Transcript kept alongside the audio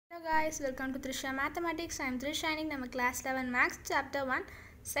guys, welcome to Thrisha Mathematics. I am Thrisha and we class 11 Maths chapter 1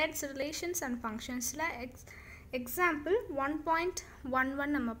 sets, relations and functions. Example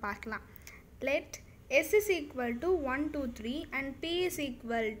 1.11 நம்ம பார்க்கலாம். Let s is equal to 1 2 3 and p is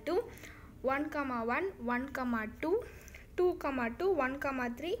equal to 1 1 1 2 2 2 1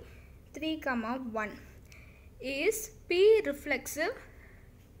 3 3 1. Is p reflexive?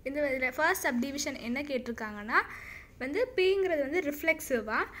 இந்த first subdivision என்ன கேட்டிருக்காங்கன்னா வந்து pங்கிறது வந்து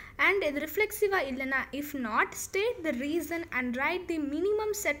ரிஃப்ளெக்சிவா and இது ரிஃப்ளெக்சிவா இல்லைனா if not state the reason and right the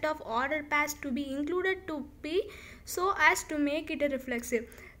minimum set of order pairs to be included to be so as to make it a reflexive.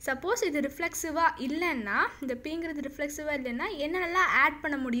 Suppose இது ரிஃப்ளெக்சிவா இல்லைன்னா இந்த பிங்கிறது ரிஃப்ளெக்சிவா இல்லைன்னா என்னென்னலாம் ஆட்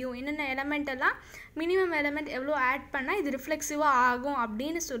பண்ண முடியும், என்னென்ன எலமெண்ட் எல்லாம் மினிமம் எலமெண்ட் எவ்வளோ ஆட் பண்ணால் இது ரிஃப்ளெக்சிவா ஆகும்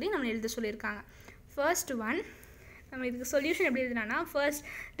அப்படின்னு சொல்லி நம்ம எழுத சொல்லியிருக்காங்க. ஃபர்ஸ்ட் ஒன் நம்ம இதுக்கு சொல்யூஷன் எப்படி எழுதுனா ஃபர்ஸ்ட்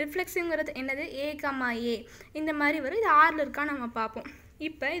ரிஃப்ளெக்ஸிவ்ங்கிறது என்னது a, இந்த மாதிரி வரும். இது ஆரில் இருக்கா நம்ம பார்ப்போம்.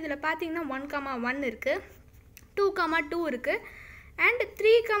 இப்போ இதில் பார்த்தீங்கன்னா 1 இருக்குது, 2 இருக்குது அண்ட்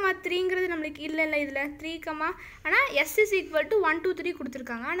 3 நம்மளுக்கு இல்லை இதில் 3 ஆனால் s is equal to 1 2 3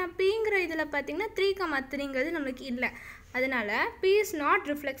 கொடுத்துருக்காங்க. ஆனால் pங்கிற இதில் பார்த்தீங்கன்னா 3 நம்மளுக்கு இல்லை. அதனால் p is not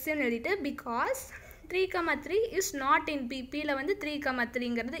reflexive எழுதிட்டு because 3 is not in p, pயில் வந்து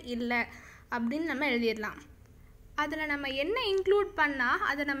 3 இல்லை அப்படின்னு நம்ம எழுதிடலாம். அதில் நம்ம என்ன இன்க்ளூட் பண்ணால்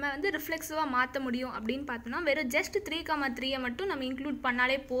அதை நம்ம வந்து ரிஃப்ளெக்சிவாக மாற்ற முடியும் அப்படின்னு பார்த்தோம்னா வெறும் ஜஸ்ட் 3 மட்டும் நம்ம இன்க்ளூட்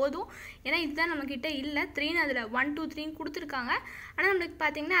பண்ணாலே போதும். ஏன்னா இதுதான் நம்மக்கிட்ட இல்லை, 3 அதில் 1 2 3 கொடுத்துருக்காங்க. ஆனால் நம்மளுக்கு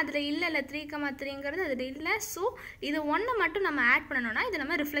பார்த்தீங்கன்னா அதில் இல்லை 3 அதில் இல்லை. ஸோ இது 1 மட்டும் நம்ம ஆட் பண்ணணும்னா இதை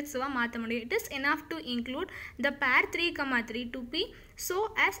நம்ம ரிஃப்ளெக்சிவாக மாற்ற முடியும். It is enough to include the pair 3 to p so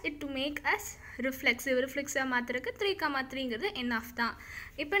as it to make us ரிஃப்ளெக்சிவாக மாற்றுறதுக்கு 3 enough தான்.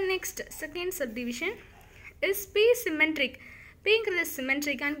 இப்போ next second subdivision is p symmetric. pங்கிறது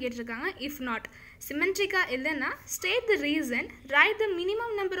சிமெட்ரிக்கான்னு கேட்டிருக்காங்க. if not symmetric இல்லைன்னா state the reason, write the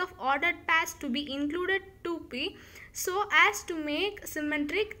minimum number of ordered pairs to be included to p so as to make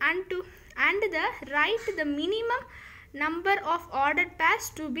symmetric and the write the minimum number of ordered pairs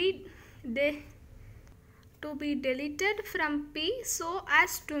to be deleted from p so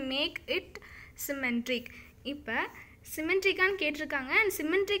as to make it symmetric. இப்போ சிமெட்ரிக்கான்னு கேட்டிருக்காங்க. And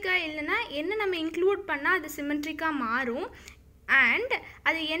சிமெட்ரிக்கா இல்லைன்னா என்ன நம்ம include பண்ணால் அது சிமெட்ரிக்காக மாறும் and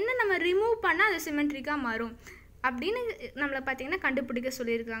அது என்ன நம்ம ரிமூவ் பண்ணால் அது சிமெட்ரிக்காக மாறும் அப்படின்னு நம்மளை பார்த்தீங்கன்னா கண்டுபிடிக்க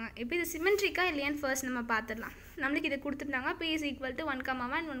சொல்லியிருக்காங்க. இப்போ இது சிமெட்ரிக்கா இல்லையான்னு ஃபர்ஸ்ட் நம்ம பார்த்துடலாம். நம்மளுக்கு இதை கொடுத்துட்டாங்க. p is equal to 1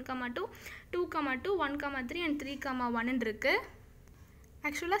 1 1 2 2 1 3 and 3 1 இருக்குது.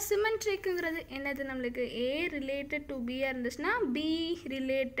 ஆக்சுவலாக சிமெட்ரிக்குங்கிறது என்னது, நம்மளுக்கு a ரிலேட்டட் டு பியாக இருந்துச்சுன்னா b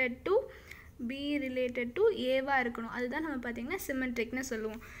ரிலேட்டட் டு ஏவாக இருக்கணும். அதுதான் நம்ம பார்த்திங்கன்னா சிமெட்ரிக்னு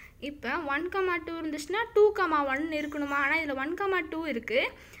சொல்லுவோம். இப்போ 1 2 இருந்துச்சுன்னா 2 1 இருக்கணுமா? ஆனால் இதில் 1 2 இருக்குது,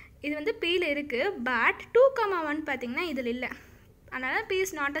 இது வந்து பியில் இருக்குது. பட் 2 1 பார்த்திங்கன்னா இதில் இல்லை. அதனால் p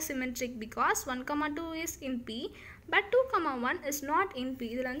is not a symmetric because 1 2 is in p but 2 1 is not in p.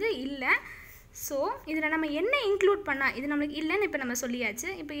 இதில் வந்து இல்லை. ஸோ இதில் நம்ம என்ன இன்க்ளூட் பண்ணால் இது நம்மளுக்கு இல்லைன்னு இப்போ நம்ம சொல்லியாச்சு.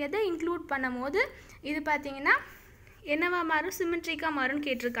 இப்போ எதை இன்க்ளூட் பண்ணும் போது இது பார்த்திங்கன்னா என்னவா மாறும், சிமெட்ரிக்காக மாறும்னு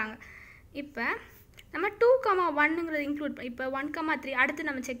கேட்டிருக்காங்க. இப்போ நம்ம 2 1ங்கிறது இன்க்ளூட் இப்போ 1 3 அடுத்து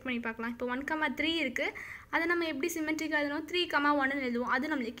நம்ம செக் பண்ணி பார்க்கலாம். இப்போ 1 3 இருக்குது, அதை நம்ம எப்படி சிமெட்ரிக்காக எழுதணும், 3 1 எழுதுவோம்.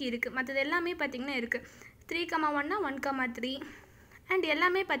 அது நம்மளுக்கு இருக்குது. மற்றது எல்லாமே பார்த்திங்கன்னா இருக்குது. 3 1 1 3 அண்ட்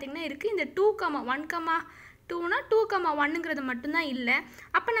எல்லாமே பார்த்திங்கன்னா இருக்குது. இந்த 2 1 2னா 2 1ங்கிறது மட்டும்தான் இல்லை.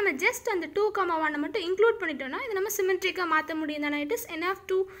 அப்போ நம்ம ஜஸ்ட் அந்த 2 1 மட்டும் இன்க்ளூட் பண்ணிட்டோம்னா இது நம்ம சிமெட்ரிக்காக மாற்ற முடியும் தானே. It is enough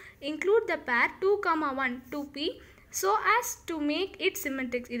to include the pair 2 1 to p so as to make it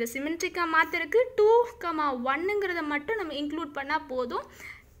symmetric. இதை சிமெட்ரிக்காக மாற்றுறதுக்கு 2 1ங்கிறத மட்டும் நம்ம இன்க்ளூட் பண்ணால் போதும்.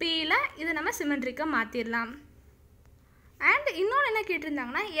 பியில் இதை நம்ம சிமெட்ரிக்காக மாற்றிடலாம். அண்ட் இன்னொன்று என்ன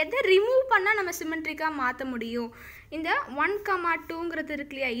கேட்டிருந்தாங்கன்னா எதை ரிமூவ் பண்ணால் நம்ம சிமெட்ரிக்காக மாற்ற முடியும். இந்த 1 2ங்கிறது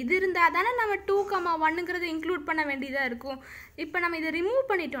இருக்கு இல்லையா, இது இருந்தால் தானே நம்ம 2 1ங்கிறத இன்க்ளூட் பண்ண வேண்டியதாக இருக்கும். இப்போ நம்ம இதை ரிமூவ்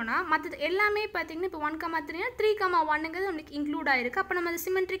பண்ணிட்டோன்னா மற்றது எல்லாமே பார்த்திங்கன்னா இப்போ 1 3 3 1ங்கிறது நம்மளுக்கு இன்க்ளூட் ஆகிருக்கு. அப்போ நம்ம அதை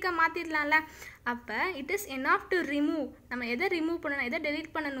சிமெட்ரிக்காக மாற்றிடலாம்ல. அப்போ it is enough to remove. நம்ம எதை ரிமூவ் பண்ணணும், எதை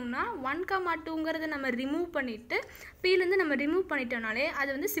டெலீட் பண்ணணும்னா 1 2ங்கிறத நம்ம ரிமூவ் பண்ணிவிட்டு பிலேருந்து நம்ம ரிமூவ் பண்ணிட்டோம்னாலே அது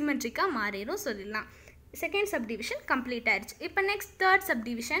வந்து சிமெட்ரிக்காக மாறிடும் சொல்லிடலாம். செகண்ட் சப்டிவிஷன் கம்ப்ளீட் ஆயிடுச்சு. இப்போ next third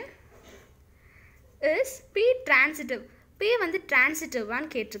subdivision is p transitive. p வந்து டிரான்சிட்டிவான்னு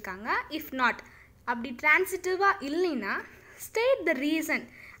கேட்டிருக்காங்க. இஃப் நாட் அப்படி டிரான்சிட்டிவாக இல்லைன்னா ஸ்டேட் த ரீசன்,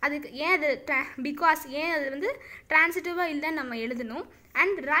 அதுக்கு ஏன் அது பிகாஸ் ஏன் அது வந்து டிரான்சிட்டிவாக இல்லைன்னு நம்ம எழுதணும்.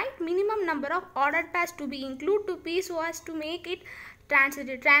 And right minimum number of order pairs to be include to p so as to make it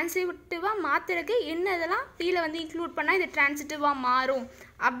டிரான்சிட்டிவாக மாற்றுறதுக்கு என்ன இதெல்லாம் பியில் வந்து இன்க்ளூட் பண்ணால் இது டிரான்சிட்டிவாக மாறும்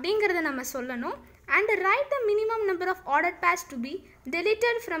அப்படிங்கிறத நம்ம சொல்லணும். And write the minimum number of ordered pairs to be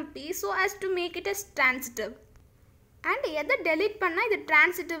deleted from p so as to make it as transitive. And எதை டெலீட் பண்ணால் இது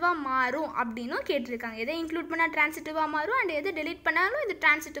டிரான்சிட்டிவாக மாறும் அப்படின்னும் கேட்டிருக்காங்க. எதை இன்க்ளூட் பண்ணால் டிரான்சிட்டிவாக மாறும் அண்ட் எதை டெலீட் பண்ணாலும் இது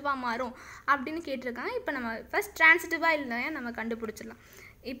டிரான்சிட்டிவாக மாறும் அப்படின்னு கேட்டிருக்காங்க. இப்போ நம்ம ஃபர்ஸ்ட் டிரான்சிட்டிவாக இல்லையா நம்ம கண்டுபிடிச்சிடலாம்.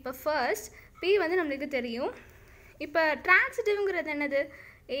 இப்போ ஃபர்ஸ்ட் பி வந்து நம்மளுக்கு தெரியும். இப்போ டிரான்சிட்டிவ்ங்கிறது என்னது?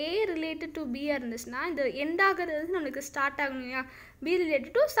 A ரிலேட்டட் டு பியாக இருந்துச்சுன்னா இந்த எண்ட் ஆகிறது வந்து நம்மளுக்கு ஸ்டார்ட் ஆகணும் இல்லையா? பி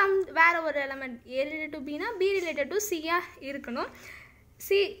ரிலேட்டட் டு சம் வேறு ஒரு element. A related to Bina B related to சியாக இருக்கணும்.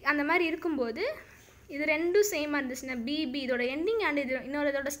 சி அந்த மாதிரி இருக்கும்போது இது ரெண்டும் சேமாக இருந்துச்சுன்னா பிபி இதோட எண்டிங் அண்ட் இது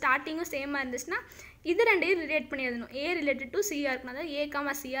இன்னொரு இதோட ஸ்டார்டிங்கும் சேமாக இருந்துச்சுன்னா இது ரெண்டையும் ரிலேட் பண்ணி எழுதணும். ஏ ரிலேட்டட் டு சியாக இருக்கணும், அதாவது ஏ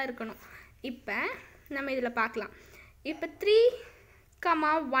காமா சியாக இருக்கணும். இப்போ நம்ம இதில் பார்க்கலாம். இப்போ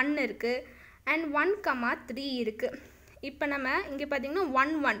 3,1 இருக்குது அண்ட் 1,3 இருக்குது. இப்போ நம்ம இங்கே பார்த்திங்கன்னா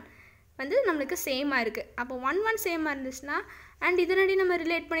 1,1 வந்து நம்மளுக்கு சேமாக இருக்குது. அப்போ 1,1 சேமாக இருந்துச்சுன்னா அண்ட் இது ரெண்டையும் நம்ம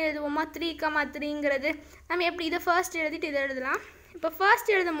ரிலேட் பண்ணி எழுதுவோமா? 3,3ங்கிறது நம்ம எப்படி இதை ஃபர்ஸ்ட் எழுதிட்டு இதை எழுதலாம். இப்போ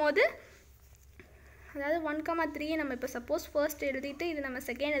ஃபர்ஸ்ட் எழுதும் போது அதாவது 1,3 நம்ம இப்போ சப்போஸ் ஃபர்ஸ்ட் எழுதிட்டு இது நம்ம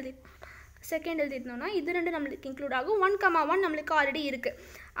செகண்ட் எழுதிட்டோம்னா இது ரெண்டு நம்மளுக்கு இன்க்ளூட் ஆகும். 1,1 நம்மளுக்கு ஆல்ரெடி இருக்குது.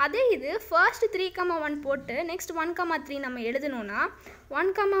 அதே இது ஃபர்ஸ்ட் 3,1 போட்டு நெக்ஸ்ட் 1,3 நம்ம எழுதணும்னா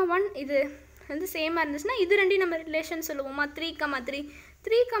 1,1 இது வந்து சேமாக இருந்துச்சுன்னா இது ரெண்டையும் நம்ம ரிலேஷன் சொல்லுவோமா?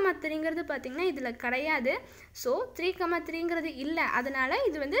 3,3ங்கிறது பார்த்திங்கன்னா இதில் கிடையாது. ஸோ 3,3ங்கிறது இல்லை, அதனால்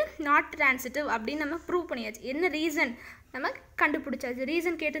இது வந்து நாட் டிரான்சிட்டிவ் அப்படின்னு நம்ம ப்ரூவ் பண்ணியாச்சு. என்ன ரீசன் நம்ம கண்டுபிடிச்சாச்சு.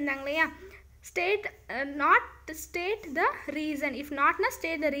 ரீசன் கேட்டிருந்தாங்க இல்லையா? State the reason. If நாட்னா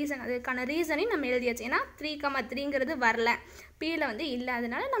state the reason. அதுக்கான ரீசனையும் நம்ம எழுதியாச்சு. ஏன்னா 3,3ங்கிறது வரல, பியில் வந்து இல்லை,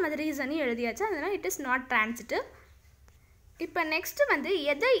 அதனால நம்ம அது ரீசனையும் எழுதியாச்சு. அதனால் இட் இஸ் நாட் டிரான்சிட்டிவ். இப்போ நெக்ஸ்ட்டு வந்து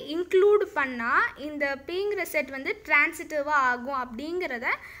எதை இன்க்ளூட் பண்ணால் இந்த பிங்கிற செட் வந்து டிரான்சிட்டிவாக ஆகும் அப்படிங்கிறத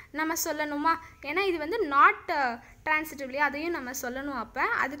நம்ம சொல்லணுமா? ஏன்னா இது வந்து நாட் டிரான்சிட்டிவ்லையே அதையும் நம்ம சொல்லணும். அப்போ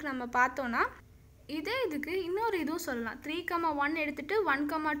அதுக்கு நம்ம பார்த்தோன்னா இதுக்கு இன்னொரு இதுவும் சொல்லலாம். 3,1 எடுத்துகிட்டு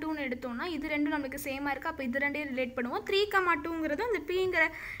 1,2ன்னு எடுத்தோம்னா இது ரெண்டும் நம்மளுக்கு சேமாக இருக்குது. அப்போ இது ரெண்டையும் ரிலேட் பண்ணுவோம். 3,2ங்கிறதும் இந்த பிங்கிற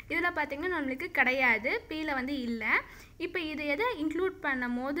இதில் பார்த்திங்கன்னா நம்மளுக்கு கிடையாது, பியில் வந்து இல்லை. இப்போ இது எதை இன்க்ளூட்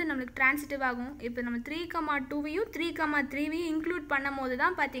பண்ணும் போது நம்மளுக்கு டிரான்சிட்டிவ் ஆகும்? இப்போ நம்ம 3,2வையும் 3,3வையும் இன்க்ளூட் பண்ணும் போது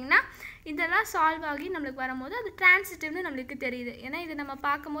தான் பார்த்திங்கன்னா இதெல்லாம் சால்வ் ஆகி நம்மளுக்கு வரும்போது அது டிரான்சிட்டிவ்னு நம்மளுக்கு தெரியுது. ஏன்னா இது நம்ம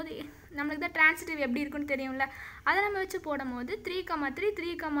பார்க்கும்போது நம்மளுக்கு தான் டிரான்சிட்டிவ் எப்படி இருக்குன்னு தெரியும்ல, அதை நம்ம வச்சு போடும் போது 3,3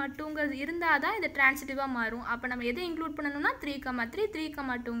 3,2ங்கிறது இருந்தால் தான் இது டிரான்சிட்டிவாக மாறும். அப்போ நம்ம எதை இன்க்ளூட் பண்ணணும்னா 3,3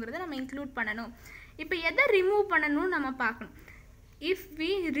 3,2ங்கிறத நம்ம இன்க்ளூட் பண்ணணும். இப்போ எதை ரிமூவ் பண்ணணும்னு நம்ம பார்க்கணும். இஃப்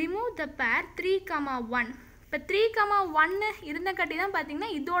வி ரிமூவ் த பேர் 3,1, இப்போ 3,1 இருந்த கட்டி தான் பார்த்திங்கன்னா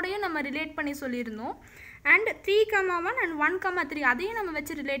இதோடையும் நம்ம ரிலேட் பண்ணி சொல்லியிருந்தோம். அண்ட் 3,1 அண்ட் 1,3 அதையும் நம்ம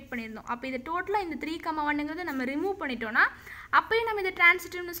வச்சு ரிலேட் பண்ணியிருந்தோம். அப்போ இது டோட்டலாக இந்த 3,1ங்கிறத நம்ம ரிமூவ் பண்ணிட்டோன்னா அப்போயும் நம்ம இதை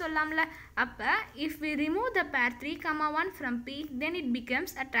டிரான்சிட்டிவ்னு சொல்லலாம்ல. அப்போ இஃப் வி ரிமூவ் த பேர் 3,1 from B then it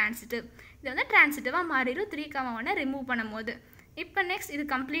becomes a transitive. இது வந்து டிரான்சிட்டிவாக மாறிடும் 3,1 ரிமூவ் பண்ணும் போது. இப்போ நெக்ஸ்ட் இது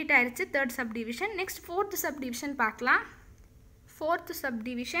கம்ப்ளீட் ஆயிடுச்சு third subdivision. Next fourth subdivision பார்க்கலாம். Fourth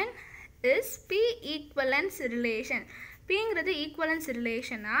subdivision is P equivalence relation. Pங்கிறது equivalence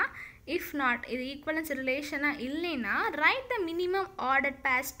relation-ஆ? If not, இது equivalence relation-ஆ இல்லைன்னா write the minimum ordered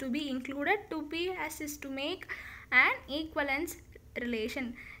pairs to be included to P as is to make an equivalence relation.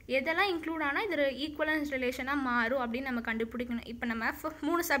 எதெல்லாம் include ஆனால் இது equivalence ரிலேஷனாக மாறும் அப்படின்னு நம்ம கண்டுபிடிக்கணும். இப்போ நம்ம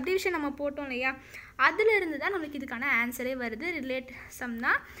 3 சப்டிவிஷன் நம்ம போட்டோம் இல்லையா, அதிலிருந்து தான் நம்மளுக்கு இதுக்கான ஆன்சரே வருது. ரிலேட்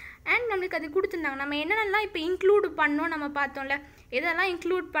சம்னா அண்ட் நம்மளுக்கு அது கொடுத்துருந்தாங்க. நம்ம என்னென்னலாம் இப்போ இன்க்ளூட் பண்ணோம் நம்ம பார்த்தோம்ல, எதெல்லாம்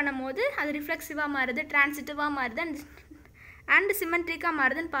இன்க்ளூட் பண்ணும் போது அது ரிஃப்ளெக்சிவாக மாறுது, டிரான்சிட்டிவாக மாறுது அண்ட் சிமெட்ரிக்காக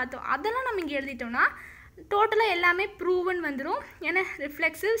மாறுதுன்னு பார்த்தோம். அதெல்லாம் நம்ம இங்கே எழுதிட்டோம்னா டோட்டலாக எல்லாமே ப்ரூவன் வந்துடும். ஏன்னா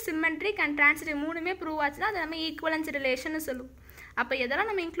ரிஃப்ளெக்சிவ், சிமெட்ரிக் அண்ட் டிரான்சிட்டிவ் மூணுமே ப்ரூவ் ஆச்சுன்னா அதை நம்ம ஈக்குவலன்ஸ் ரிலேஷன் சொல்லுவோம். அப்போ எதெல்லாம்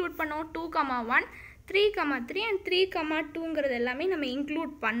நம்ம இன்க்ளூட் பண்ணோம்? 2,1 3,3 அண்ட் 3,2ங்கிறது எல்லாமே நம்ம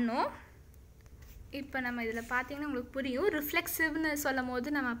இன்க்ளூட் பண்ணோம். இப்போ நம்ம இதில் பார்த்தீங்கன்னா உங்களுக்கு புரியும். ரிஃப்ளெக்சிவ்னு சொல்லும் போது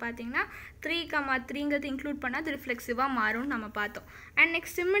நம்ம பார்த்தீங்கன்னா 3,3ங்கிறது இன்க்ளூட் பண்ணால் அது ரிஃப்ளெக்சிவாக மாறும்னு நம்ம பார்த்தோம். அண்ட்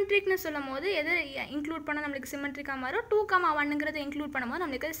நெக்ஸ்ட் சிமெட்ரிக்னு சொல்லும் போது எது இன்க்ளூட் பண்ணால் நம்மளுக்கு சிமெட்ரிக்காக மாறும்? 2,1ங்கிறத இன்க்ளூட் பண்ணும்போது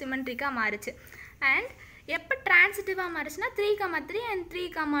நம்மளுக்கு சிமெட்ரிக்காக மாறுச்சு. அண்ட் எப்போ டிரான்சிட்டிவாக மாறுச்சுன்னா 3,3 அண்ட்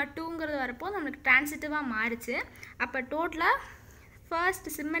 3,2ங்கிறது வரப்போ நம்மளுக்கு டிரான்சிட்டிவாக மாறுச்சு. அப்போ டோட்டலாக ஃபர்ஸ்ட்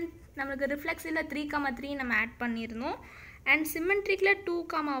நம்மளுக்கு ரிஃப்ளெக்ஸில் 3,3 நம்ம ஆட் பண்ணியிருந்தோம் அண்ட் சிமெட்ரிக்கில்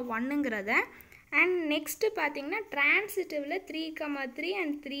 2,1ங்கிறத அண்ட் நெக்ஸ்ட்டு பார்த்திங்கன்னா டிரான்சிட்டிவில் 3,3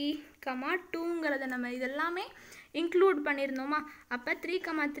 அண்ட் 3,2ங்கிறத நம்ம இதெல்லாமே இன்க்ளூட் பண்ணியிருந்தோமா. அப்போ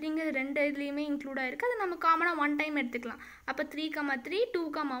 3,3ங்கிறது ரெண்டு இதுலேயுமே இன்க்ளூட் ஆகிருக்கு. அது நம்ம காமனாக 1 டைம் எடுத்துக்கலாம். அப்போ 3,3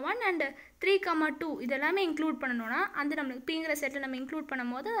 2,1 அண்ட் 3,2 இதெல்லாமே இன்க்ளூட் பண்ணணும்னா அந்த நம்மளுக்கு பிங்கிற செட்டில் நம்ம இன்க்ளூட்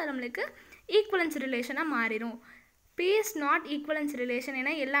பண்ணும் போது அது நம்மளுக்கு ஈக்குவலன்ஸ் ரிலேஷனாக மாறிடும். P is not equivalence relation.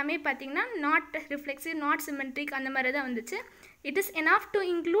 ஏன்னா எல்லாமே பார்த்தீங்கன்னா நாட் ரிஃப்ளெக்சிவ், நாட் சிமெட்ரிக் அந்த மாதிரி தான் வந்துச்சு. It is enough to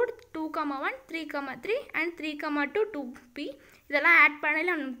include 2,1 3,3 and 3,2 2P. இதெல்லாம் ஆட்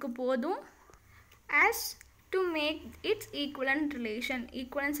பண்ணல நமக்கு போதும். as to make its equivalent relation.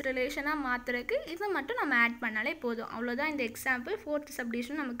 Equivalence relation-ஆ மாற்றுறதுக்கு இதை மட்டும் நம்ம ஆட் பண்ணாலே போதும். அவ்வளோதான் இந்த எக்ஸாம்பிள். 4th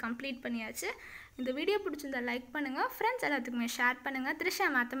சப்டிவிஷன் நம்ம கம்ப்ளீட் பண்ணியாச்சு. இந்த வீடியோ பிடிச்சிருந்தா லைக் பண்ணுங்கள், ஃப்ரெண்ட்ஸ் எல்லாத்துக்குமே ஷேர் பண்ணுங்கள், த்ரிஷா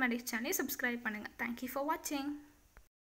மேத்தமெட்டிக்ஸ் சேனலை சப்ஸ்கிரைப் பண்ணுங்கள். தேங்க்யூ ஃபார் வாட்சிங்.